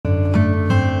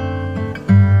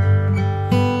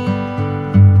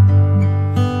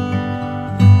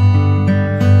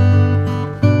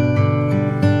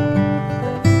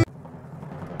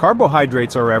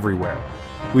Carbohydrates are everywhere.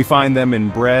 We find them in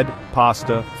bread,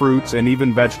 pasta, fruits, and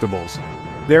even vegetables.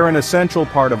 They're an essential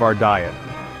part of our diet.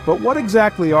 But what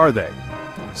exactly are they?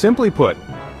 Simply put,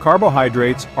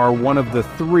 carbohydrates are one of the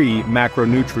 3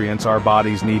 macronutrients our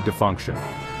bodies need to function.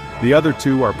 The other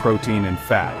 2 are protein and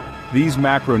fat. These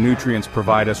macronutrients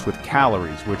provide us with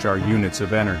calories, which are units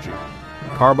of energy.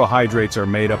 Carbohydrates are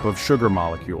made up of sugar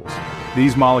molecules.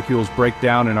 These molecules break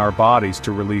down in our bodies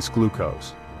to release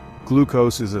glucose.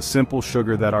 Glucose is a simple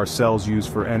sugar that our cells use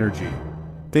for energy.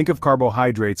 Think of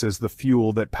carbohydrates as the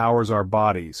fuel that powers our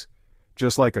bodies.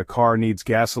 Just like a car needs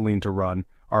gasoline to run,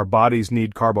 our bodies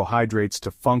need carbohydrates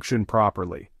to function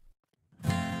properly.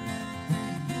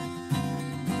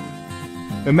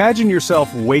 Imagine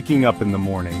yourself waking up in the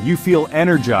morning. You feel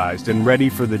energized and ready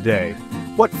for the day.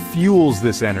 What fuels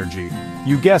this energy?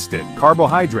 You guessed it,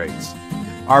 carbohydrates.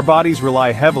 Our bodies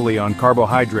rely heavily on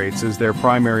carbohydrates as their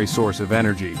primary source of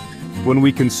energy. When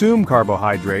we consume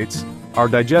carbohydrates, our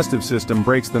digestive system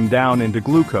breaks them down into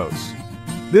glucose.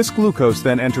 This glucose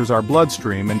then enters our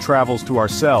bloodstream and travels to our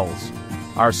cells.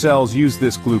 Our cells use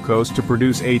this glucose to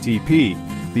produce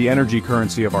ATP, the energy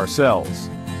currency of our cells.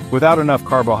 Without enough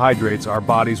carbohydrates, our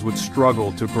bodies would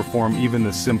struggle to perform even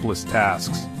the simplest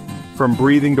tasks. From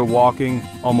breathing to walking,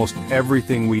 almost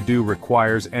everything we do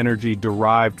requires energy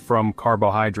derived from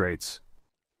carbohydrates.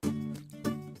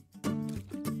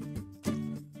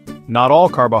 Not all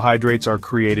carbohydrates are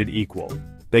created equal.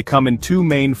 They come in 2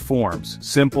 main forms,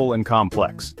 simple and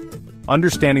complex.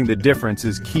 Understanding the difference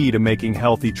is key to making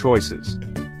healthy choices.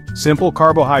 Simple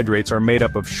carbohydrates are made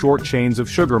up of short chains of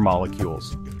sugar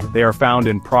molecules. They are found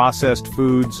in processed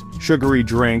foods, sugary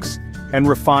drinks, and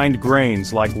refined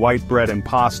grains like white bread and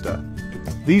pasta.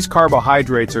 These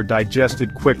carbohydrates are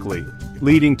digested quickly,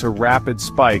 leading to rapid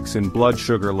spikes in blood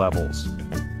sugar levels.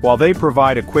 While they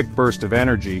provide a quick burst of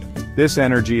energy, this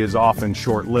energy is often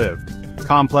short-lived.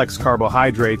 Complex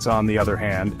carbohydrates, on the other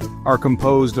hand, are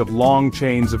composed of long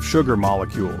chains of sugar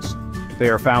molecules. They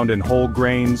are found in whole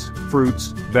grains, fruits,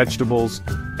 vegetables,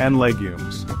 and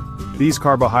legumes. These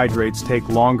carbohydrates take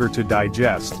longer to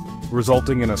digest,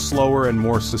 resulting in a slower and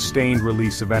more sustained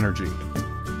release of energy.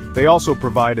 They also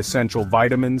provide essential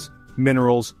vitamins,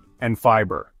 minerals, and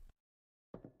fiber.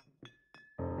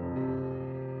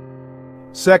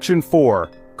 Section 4.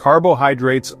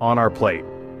 Carbohydrates on our plate.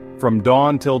 From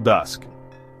dawn till dusk.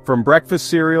 From breakfast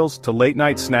cereals to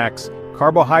late-night snacks,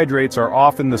 carbohydrates are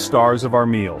often the stars of our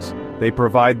meals. They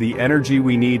provide the energy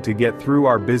we need to get through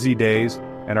our busy days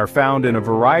and are found in a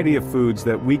variety of foods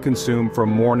that we consume from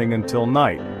morning until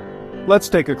night. Let's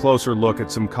take a closer look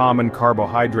at some common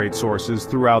carbohydrate sources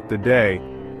throughout the day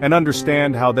and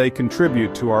understand how they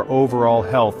contribute to our overall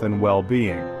health and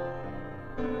well-being.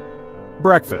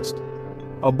 Breakfast.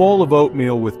 A bowl of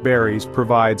oatmeal with berries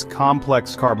provides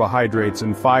complex carbohydrates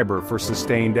and fiber for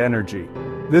sustained energy.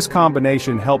 This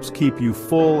combination helps keep you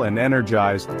full and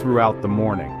energized throughout the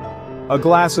morning. A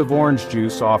glass of orange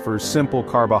juice offers simple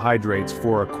carbohydrates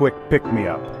for a quick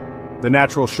pick-me-up. The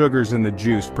natural sugars in the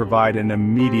juice provide an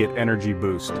immediate energy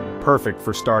boost, perfect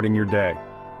for starting your day.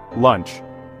 Lunch.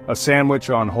 A sandwich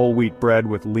on whole wheat bread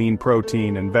with lean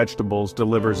protein and vegetables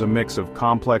delivers a mix of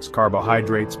complex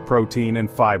carbohydrates, protein, and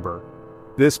fiber.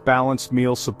 This balanced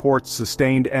meal supports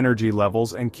sustained energy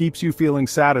levels and keeps you feeling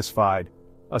satisfied.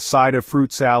 A side of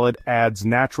fruit salad adds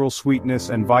natural sweetness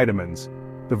and vitamins.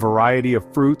 The variety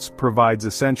of fruits provides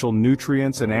essential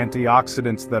nutrients and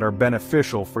antioxidants that are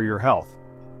beneficial for your health.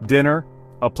 Dinner.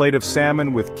 A plate of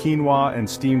salmon with quinoa and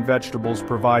steamed vegetables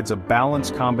provides a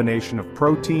balanced combination of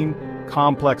protein,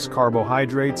 complex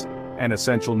carbohydrates, and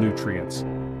essential nutrients.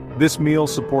 This meal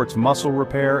supports muscle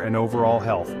repair and overall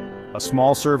health. A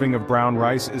small serving of brown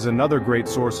rice is another great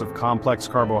source of complex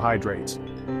carbohydrates.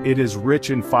 It is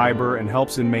rich in fiber and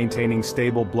helps in maintaining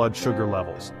stable blood sugar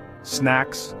levels.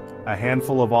 Snacks. A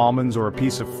handful of almonds or a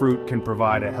piece of fruit can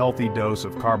provide a healthy dose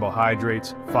of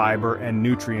carbohydrates, fiber, and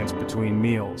nutrients between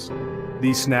meals.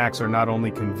 These snacks are not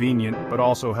only convenient, but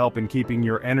also help in keeping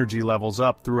your energy levels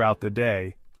up throughout the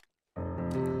day.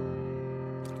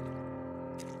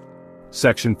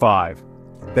 Section 5.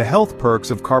 The health perks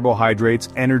of carbohydrates,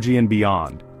 energy and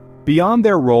beyond. Beyond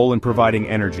their role in providing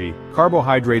energy,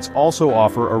 carbohydrates also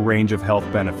offer a range of health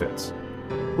benefits.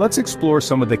 Let's explore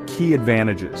some of the key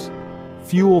advantages.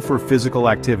 Fuel for physical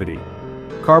activity.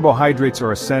 Carbohydrates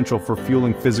are essential for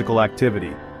fueling physical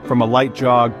activity, from a light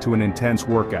jog to an intense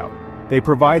workout. They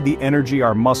provide the energy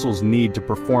our muscles need to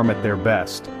perform at their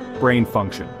best. Brain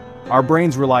function. Our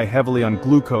brains rely heavily on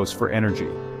glucose for energy.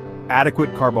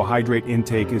 Adequate carbohydrate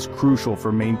intake is crucial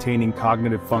for maintaining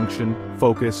cognitive function,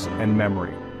 focus, and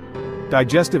memory.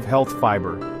 Digestive health.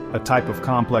 Fiber, a type of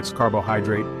complex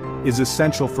carbohydrate, is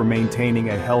essential for maintaining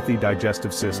a healthy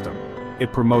digestive system.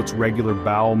 It promotes regular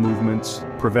bowel movements,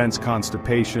 prevents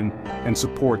constipation, and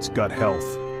supports gut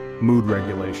health, mood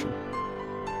regulation.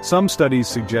 Some studies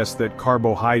suggest that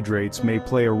carbohydrates may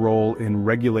play a role in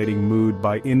regulating mood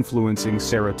by influencing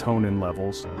serotonin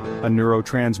levels, a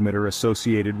neurotransmitter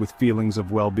associated with feelings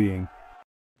of well-being.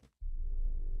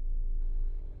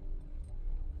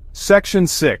 Section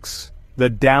 6. The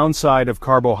downside of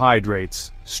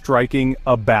carbohydrates, striking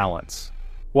a balance.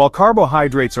 While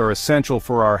carbohydrates are essential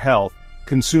for our health,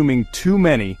 consuming too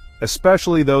many,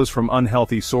 especially those from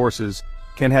unhealthy sources,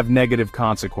 can have negative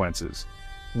consequences.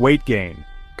 Weight gain.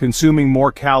 Consuming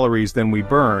more calories than we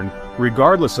burn,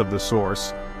 regardless of the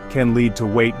source, can lead to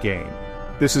weight gain.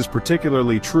 This is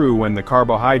particularly true when the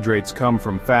carbohydrates come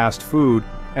from fast food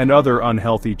and other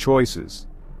unhealthy choices.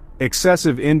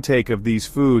 Excessive intake of these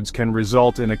foods can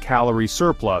result in a calorie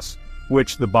surplus,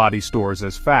 which the body stores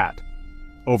as fat.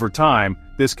 Over time,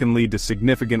 this can lead to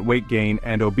significant weight gain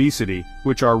and obesity,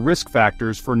 which are risk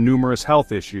factors for numerous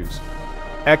health issues.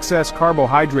 Excess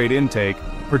carbohydrate intake,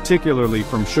 particularly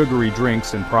from sugary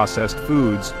drinks and processed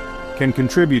foods, can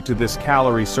contribute to this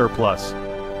calorie surplus.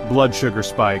 Blood sugar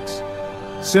spikes.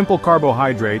 Simple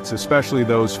carbohydrates, especially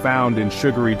those found in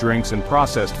sugary drinks and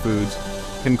processed foods,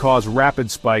 can cause rapid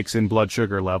spikes in blood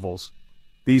sugar levels.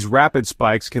 These rapid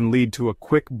spikes can lead to a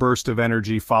quick burst of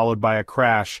energy followed by a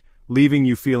crash, leaving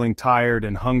you feeling tired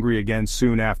and hungry again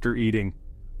soon after eating.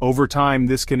 Over time,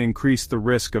 this can increase the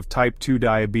risk of type 2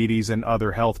 diabetes and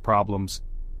other health problems.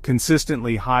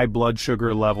 Consistently high blood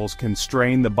sugar levels can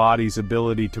strain the body's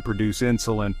ability to produce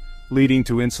insulin, leading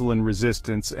to insulin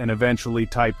resistance and eventually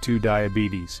type 2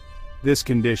 diabetes. This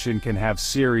condition can have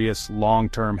serious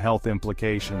long-term health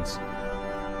implications.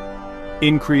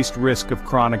 Increased risk of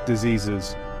chronic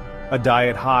diseases. A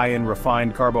diet high in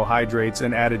refined carbohydrates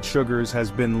and added sugars has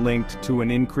been linked to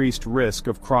an increased risk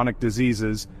of chronic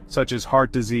diseases such as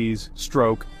heart disease,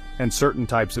 stroke, and certain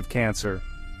types of cancer.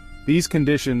 These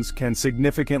conditions can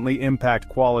significantly impact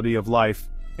quality of life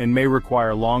and may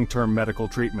require long-term medical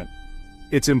treatment.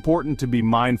 It's important to be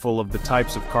mindful of the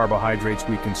types of carbohydrates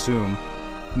we consume.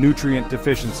 Nutrient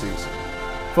deficiencies.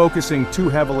 Focusing too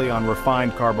heavily on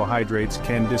refined carbohydrates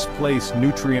can displace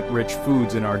nutrient-rich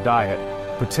foods in our diet,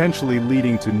 potentially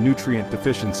leading to nutrient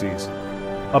deficiencies.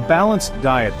 A balanced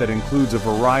diet that includes a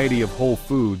variety of whole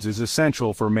foods is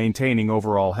essential for maintaining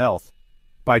overall health.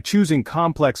 By choosing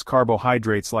complex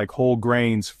carbohydrates like whole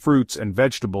grains, fruits, and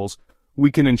vegetables,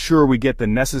 we can ensure we get the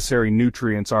necessary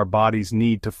nutrients our bodies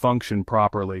need to function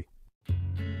properly.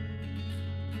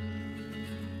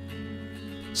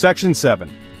 Section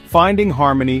 7. Finding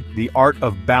harmony, the art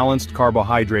of balanced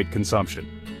carbohydrate consumption.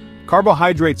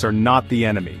 Carbohydrates are not the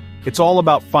enemy. It's all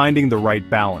about finding the right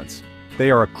balance. They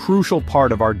are a crucial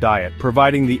part of our diet,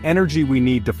 providing the energy we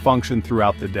need to function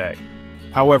throughout the day.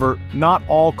 However, not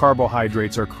all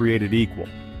carbohydrates are created equal.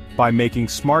 By making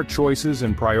smart choices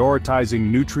and prioritizing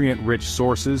nutrient-rich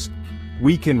sources,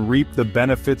 we can reap the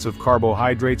benefits of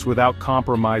carbohydrates without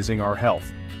compromising our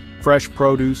health. Fresh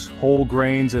produce, whole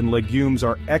grains, and legumes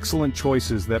are excellent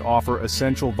choices that offer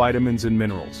essential vitamins and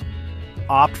minerals.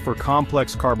 Opt for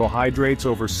complex carbohydrates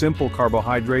over simple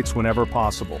carbohydrates whenever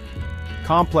possible.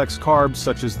 Complex carbs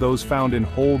such as those found in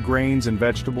whole grains and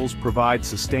vegetables provide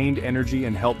sustained energy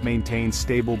and help maintain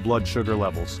stable blood sugar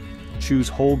levels. Choose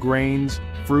whole grains,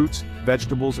 fruits,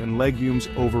 vegetables, and legumes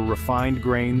over refined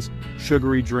grains,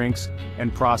 sugary drinks,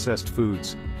 and processed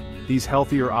foods. These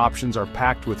healthier options are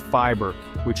packed with fiber,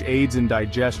 which aids in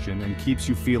digestion and keeps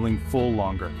you feeling full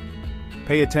longer.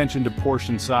 Pay attention to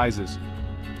portion sizes.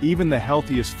 Even the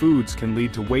healthiest foods can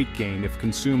lead to weight gain if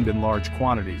consumed in large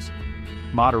quantities.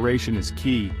 Moderation is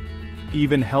key.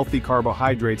 Even healthy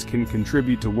carbohydrates can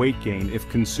contribute to weight gain if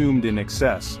consumed in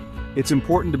excess. It's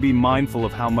important to be mindful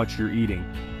of how much you're eating.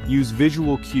 Use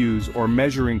visual cues or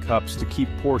measuring cups to keep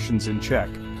portions in check.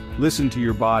 Listen to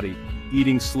your body.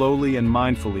 Eating slowly and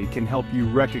mindfully can help you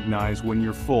recognize when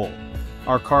you're full.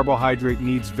 Our carbohydrate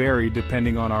needs vary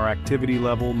depending on our activity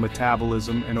level,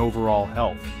 metabolism, and overall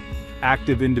health.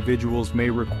 Active individuals may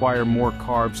require more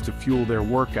carbs to fuel their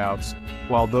workouts,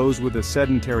 while those with a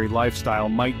sedentary lifestyle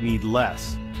might need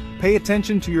less. Pay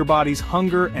attention to your body's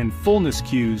hunger and fullness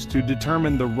cues to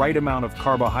determine the right amount of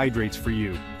carbohydrates for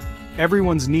you.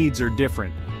 Everyone's needs are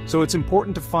different, so it's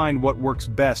important to find what works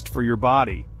best for your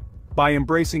body. By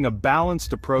embracing a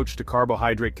balanced approach to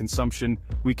carbohydrate consumption,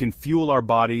 we can fuel our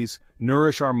bodies,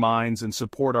 nourish our minds, and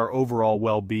support our overall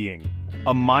well-being.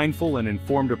 A mindful and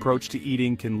informed approach to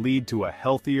eating can lead to a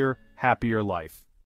healthier, happier life.